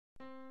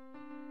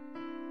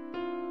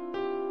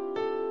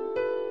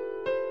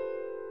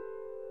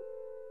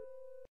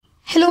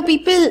Hello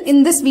people,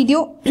 in this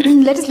video,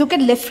 let us look at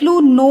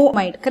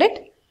Leflunomide,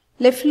 correct?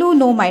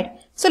 Leflunomide.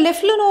 So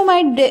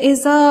Leflunomide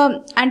is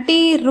a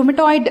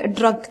anti-rheumatoid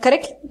drug,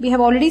 correct? We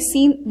have already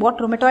seen what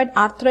rheumatoid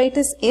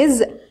arthritis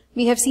is.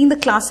 We have seen the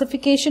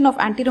classification of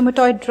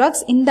anti-rheumatoid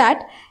drugs. In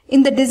that,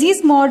 in the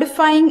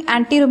disease-modifying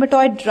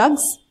anti-rheumatoid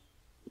drugs,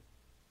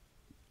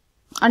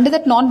 under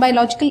that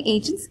non-biological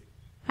agents,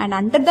 and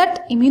under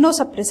that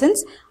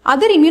immunosuppressants,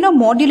 other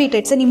immunomodulator.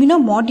 It's an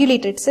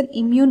immunomodulator. It's an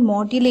immune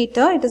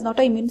modulator. It is not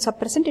an immune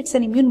suppressant. It's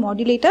an immune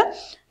modulator.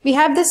 We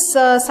have this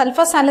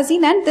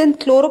sulfasalazine and then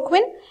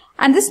chloroquine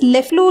and this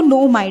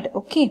leflunomide.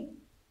 Okay.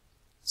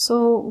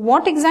 So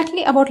what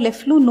exactly about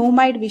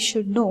leflunomide we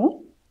should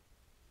know?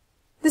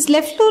 This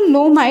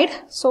leflunomide,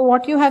 so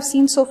what you have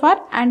seen so far,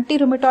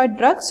 anti-rheumatoid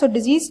drug. So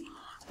disease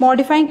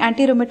modifying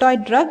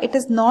anti-rheumatoid drug. It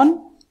is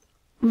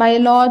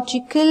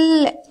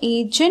non-biological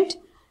agent.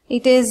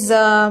 It is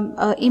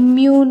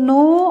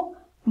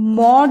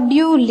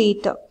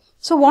immunomodulator.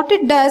 So what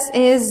it does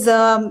is,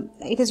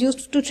 it is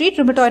used to treat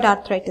rheumatoid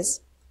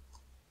arthritis.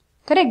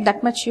 Correct?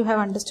 That much you have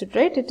understood,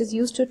 right? It is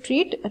used to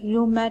treat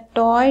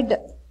rheumatoid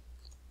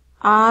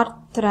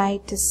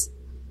arthritis,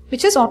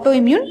 which is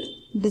autoimmune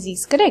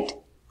disease. Correct?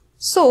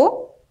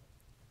 So,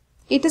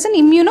 it is an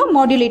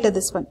immunomodulator,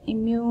 this one.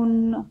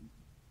 Immune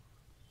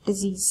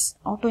disease,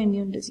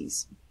 autoimmune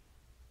disease.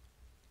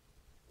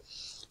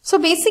 So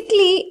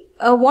basically,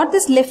 what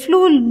this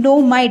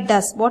leflunomide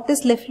does, look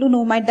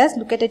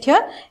at it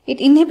here. It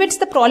inhibits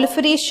the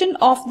proliferation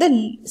of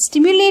the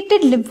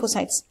stimulated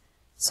lymphocytes.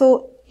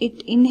 So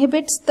it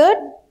inhibits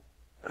the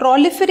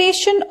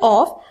proliferation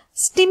of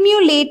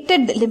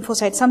stimulated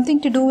lymphocytes, something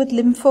to do with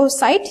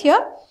lymphocyte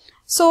here.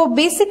 So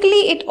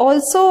basically, it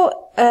also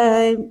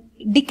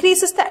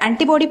decreases the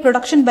antibody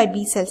production by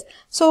B cells.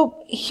 So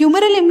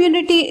humoral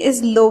immunity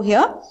is low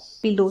here,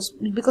 because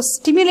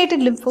stimulated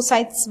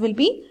lymphocytes will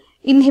be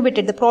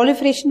inhibited, the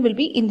proliferation will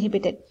be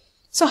inhibited.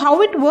 So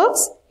how it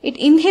works? It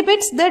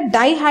inhibits the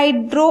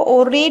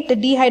dihydroorate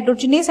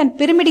dehydrogenase and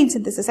pyrimidine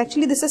synthesis.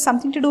 Actually, this is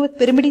something to do with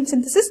pyrimidine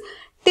synthesis.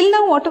 Till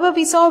now, whatever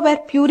we saw were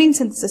purine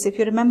synthesis. If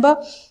you remember,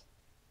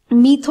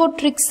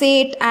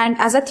 methotrexate and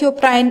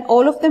azathioprine,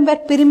 all of them were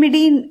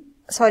purine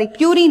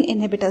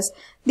inhibitors.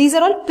 These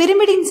are all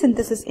pyrimidine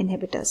synthesis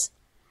inhibitors.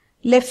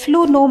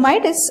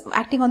 Leflunomide is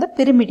acting on the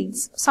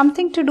pyrimidines,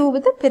 something to do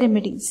with the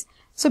pyrimidines.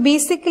 So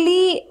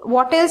basically,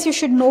 what else you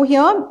should know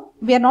here?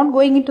 We are not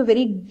going into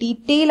very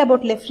detail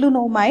about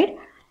leflunomide.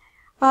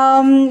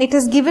 It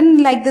is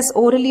given like this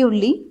orally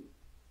only.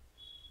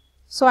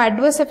 So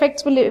adverse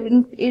effects will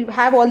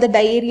have all the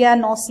diarrhea,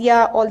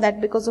 nausea, all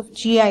that because of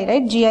GI,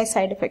 right? GI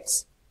side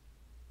effects.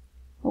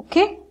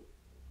 Okay.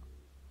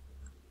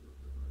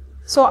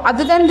 So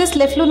other than this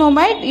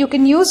leflunomide, you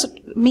can use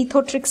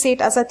methotrexate,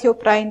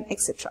 azathioprine,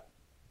 etc.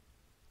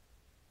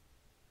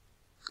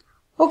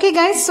 Okay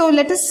guys, so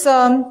let us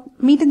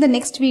meet in the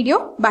next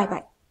video. Bye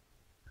bye.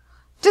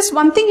 Just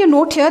one thing you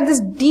note here, this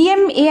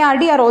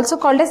DMARD are also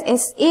called as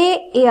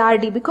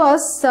SAARD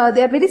because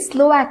they are very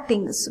slow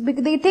acting. So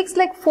it takes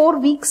like 4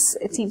 weeks,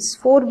 it seems,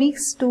 4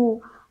 weeks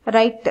to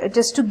write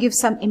just to give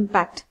some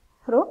impact.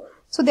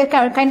 So they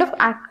are kind of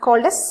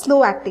called as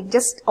slow acting.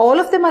 Just all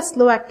of them are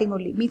slow acting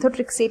only.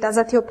 Methotrexate,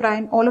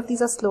 azathioprine, all of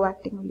these are slow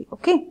acting only.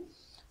 Okay.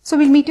 So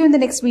we'll meet you in the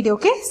next video.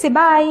 Okay. Say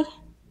bye.